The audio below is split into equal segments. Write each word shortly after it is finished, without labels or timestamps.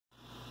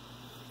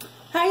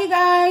Hi you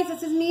guys,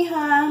 this is Mija.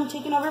 I'm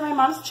taking over my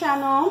mom's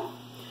channel.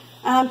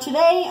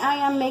 Today I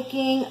am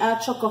making a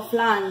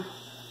Chocoflan.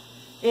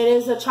 It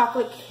is a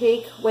chocolate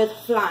cake with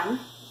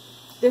flan.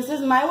 This is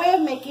my way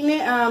of making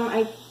it.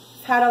 I've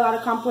had a lot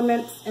of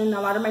compliments and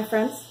a lot of my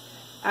friends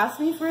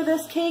asked me for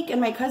this cake and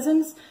my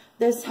cousins.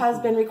 This has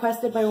been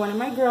requested by one of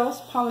my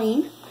girls,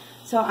 Pauline.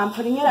 So I'm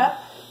putting it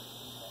up.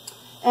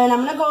 And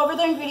I'm going to go over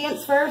the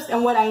ingredients first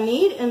and what I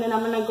need, and then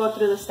I'm going to go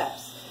through the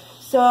steps.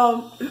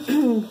 So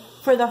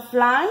for the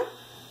flan,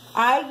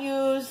 I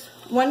use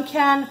 1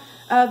 can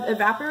of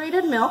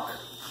evaporated milk,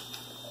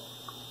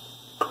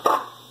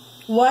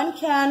 1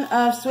 can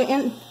of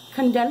sweetened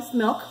condensed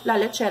milk, la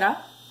lechera.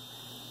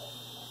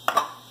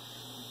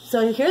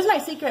 So here's my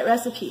secret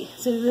recipe.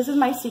 So this is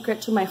my secret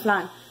to my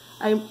flan.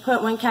 I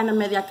put 1 can of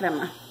media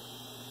crema.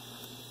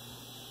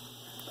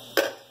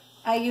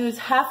 I use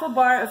half a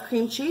bar of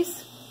cream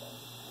cheese,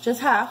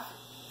 just half.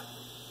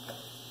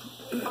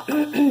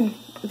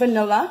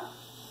 Vanilla.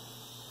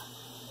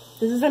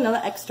 This is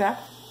vanilla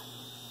extract.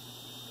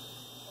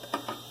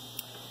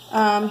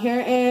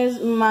 Here is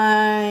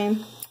my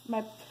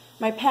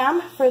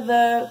pan for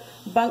the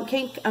bundt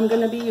cake I'm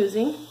going to be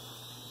using.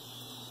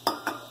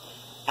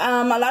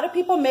 A lot of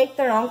people make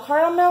their own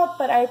caramel,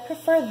 but I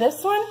prefer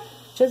this one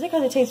just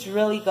because it tastes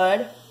really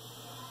good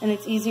and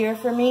it's easier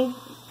for me.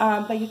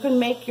 But you can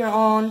make your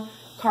own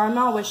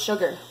caramel with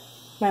sugar.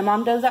 My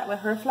mom does that with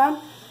her flan.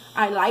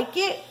 I like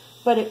it,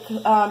 but it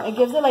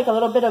gives it like a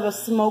little bit of a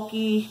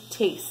smoky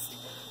taste.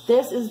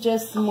 This is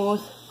just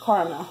smooth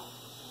caramel.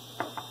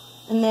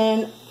 And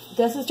then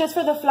this is just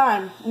for the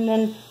flan, and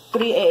then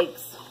 3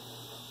 eggs.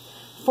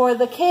 For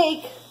the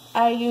cake,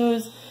 I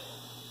use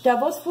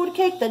Devil's Food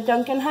Cake, the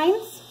Duncan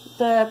Hines,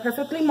 the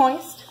perfectly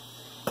moist.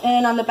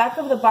 And on the back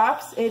of the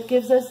box, it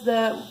gives us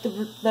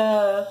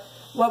the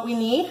what we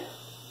need.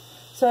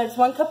 So it's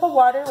 1 cup of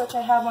water, which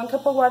I have 1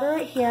 cup of water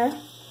right here.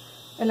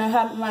 And I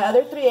have my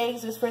other 3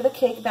 eggs is for the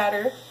cake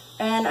batter.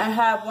 And I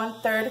have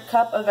 1/3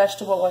 cup of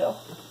vegetable oil.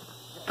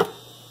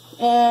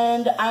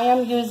 And I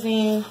am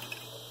using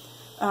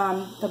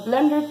the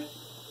blender,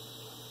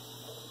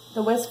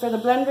 the whisk for the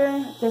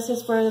blender. This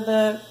is for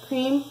the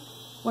cream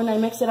when I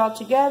mix it all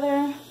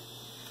together.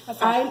 A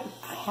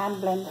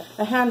hand blender.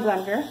 A hand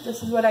blender.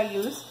 This is what I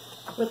use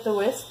with the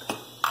whisk.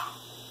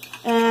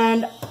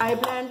 And I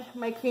blend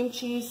my cream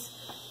cheese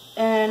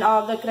and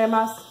all the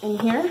cremas in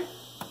here.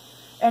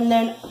 And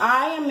then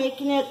I am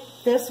making it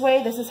this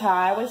way. This is how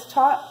I was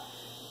taught.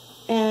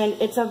 And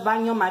it's a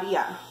baño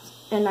Maria.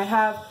 And I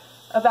have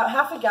about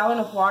half a gallon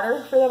of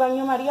water for the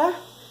baño Maria.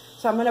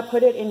 So I'm going to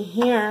put it in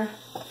here.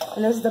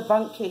 And this is the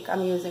bundt cake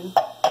I'm using.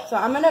 So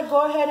I'm going to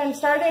go ahead and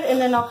start it,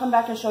 and then I'll come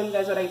back and show you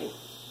guys what I do.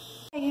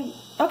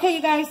 Okay,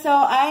 you guys, so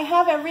I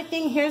have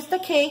everything. Here's the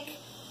cake.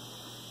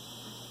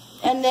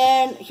 And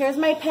then here's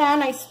my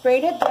pan. I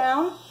sprayed it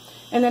down.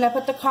 And then I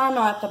put the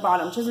caramel at the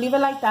bottom. Just leave it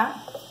like that.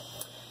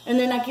 And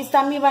then aquí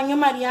está mi baño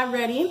Maria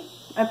ready.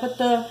 I put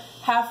the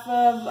half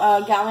of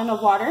a gallon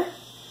of water.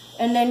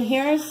 And then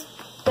here's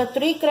the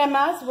 3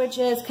 cremas, which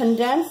is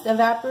condensed,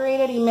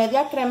 evaporated, y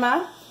media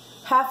crema.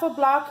 Half a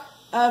block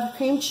of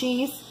cream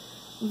cheese,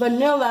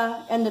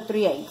 vanilla, and the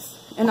 3 eggs.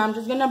 And I'm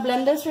just going to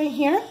blend this right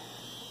here.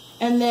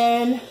 And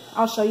then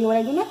I'll show you what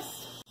I do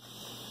next.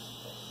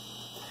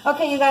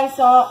 Okay, you guys,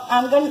 so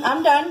I'm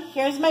done.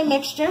 Here's my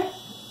mixture.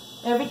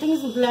 Everything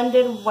is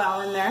blended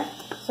well in there.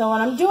 So what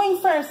I'm doing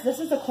first, this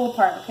is the cool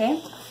part, okay?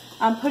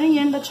 I'm putting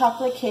in the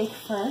chocolate cake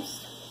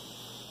first.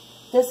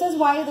 This is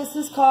why this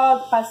is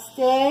called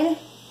Pastel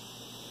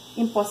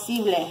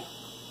Imposible.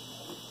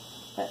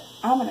 But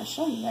I'm going to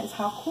show you guys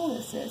how cool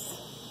this is.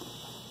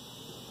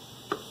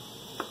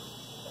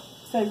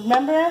 So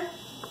remember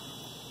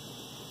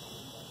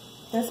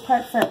this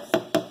part first.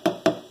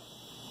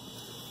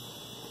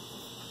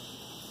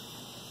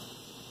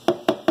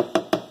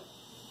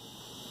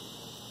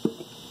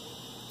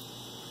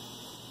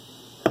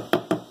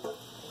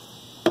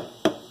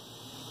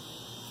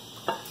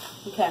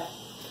 Okay.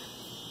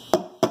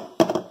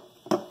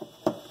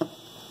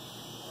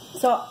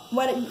 So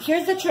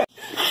here's the trick.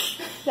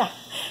 Yeah.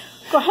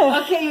 Go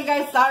ahead. Okay, you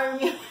guys, sorry,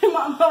 me and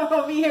my mom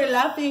over here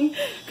laughing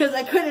because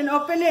I couldn't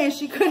open it and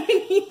she couldn't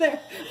either.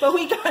 But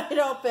we got it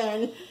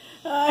open.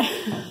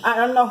 I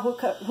don't know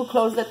who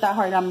closed it that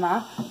hard. I'm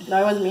not. No,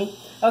 it was me.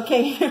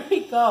 Okay, here we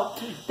go.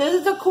 This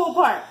is the cool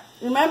part.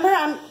 Remember,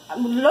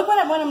 look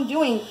what I'm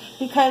doing,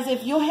 because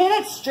if you hit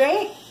it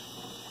straight,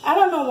 I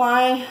don't know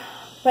why,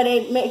 but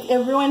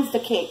it ruins the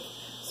cake.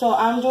 So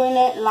I'm doing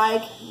it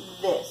like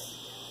this.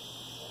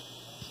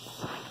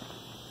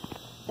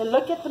 And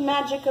look at the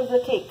magic of the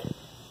cake.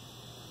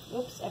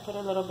 Oops, I put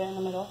a little bit in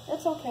the middle.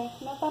 It's okay.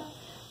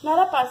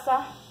 Nada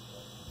pasa.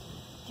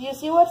 Do you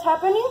see what's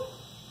happening?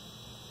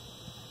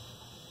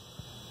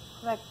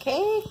 The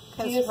cake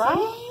is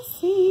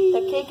rising.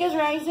 The cake is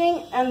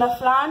rising and the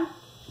flan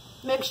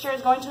mixture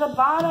is going to the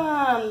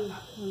bottom.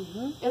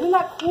 Isn't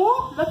that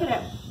cool? Look at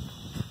it.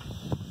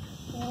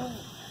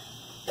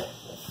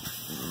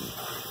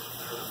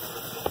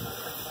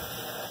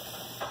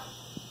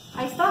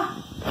 Ahí está.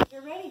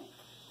 You're ready.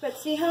 But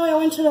see how I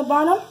went to the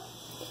bottom?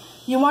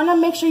 You want to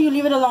make sure you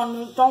leave it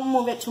alone. Don't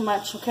move it too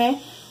much, okay?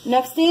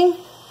 Next thing,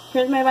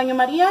 here's my baño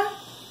Maria.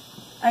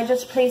 I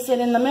just place it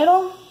in the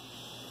middle.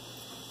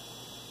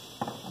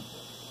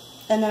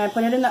 And then I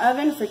put it in the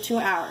oven for 2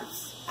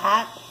 hours.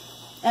 At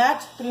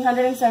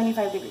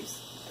 375 degrees.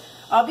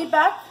 I'll be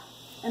back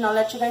and I'll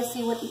let you guys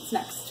see what's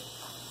next.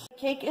 The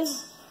cake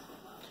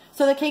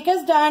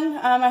is done.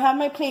 I have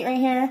my plate right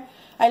here.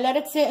 I let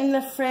it sit in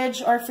the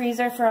fridge or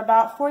freezer for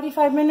about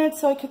 45 minutes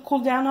so it could cool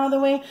down all the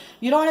way.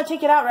 You don't want to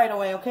take it out right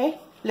away, okay?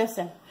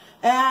 Listen.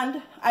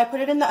 And I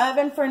put it in the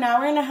oven for an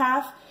hour and a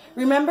half.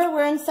 Remember,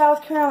 we're in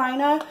South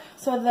Carolina,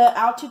 so the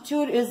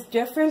altitude is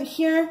different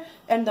here,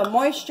 and the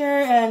moisture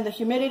and the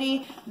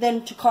humidity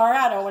than to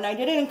Colorado. When I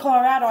did it in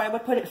Colorado, I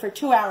would put it for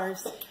 2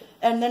 hours,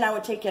 and then I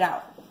would take it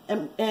out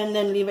and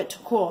then leave it to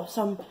cool.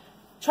 So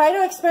try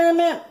to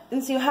experiment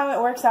and see how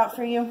it works out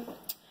for you.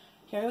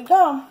 Here we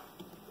go.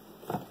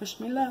 Wish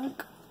me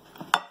luck.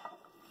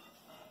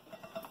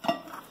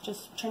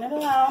 Just turn it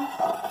around.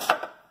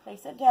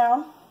 Place it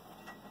down.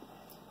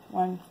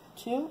 1,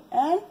 2,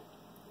 and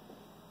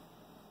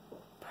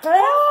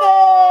perfect!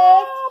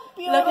 Oh,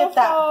 look at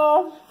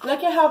that.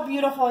 Look at how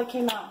beautiful it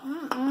came out.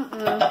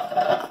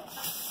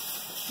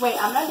 Wait,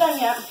 I'm not done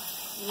yet.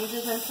 Let me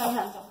just rinse my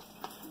hands off.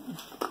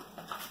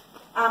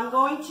 I'm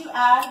going to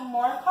add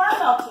more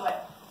caramel to it.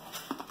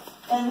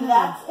 And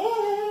that's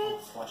it.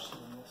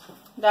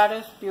 That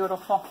is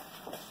beautiful.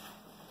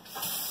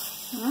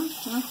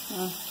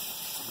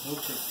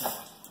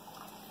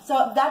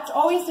 So that's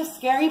always the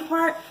scary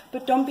part,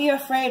 but don't be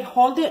afraid.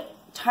 Hold it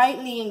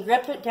tightly and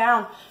grip it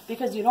down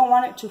because you don't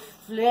want it to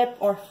flip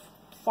or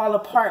fall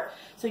apart.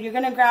 So you're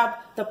going to grab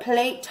the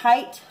plate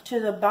tight to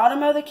the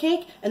bottom of the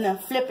cake and then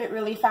flip it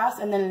really fast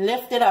and then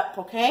lift it up,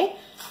 okay?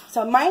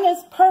 So mine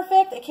is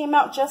perfect. It came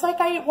out just like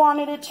I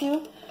wanted it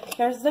to.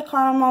 Here's the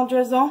caramel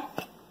drizzle.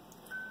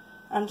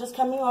 I'm just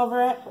coming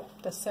over it.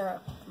 The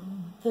syrup.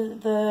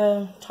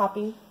 The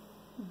topping.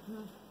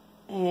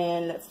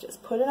 And let's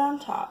just put it on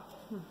top.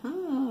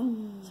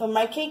 So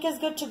my cake is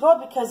good to go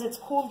because it's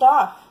cooled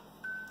off.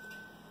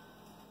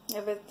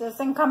 If it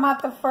doesn't come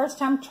out the first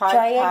time,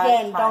 try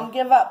again. Don't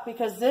give up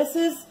because this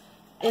is,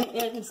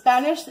 in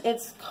Spanish,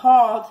 it's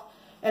called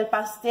el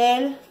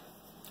pastel,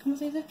 ¿cómo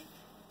se dice?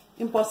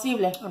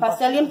 Imposible.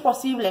 Pastel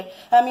imposible.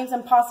 That means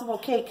impossible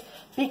cake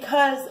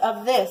because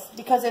of this.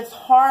 Because it's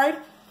hard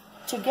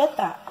to get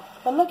that.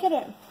 But look at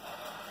it.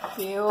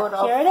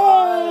 Beautiful. Here it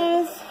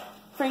is.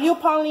 For you,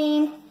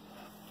 Pauline.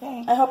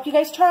 Okay. I hope you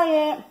guys try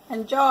it.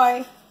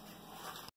 Enjoy.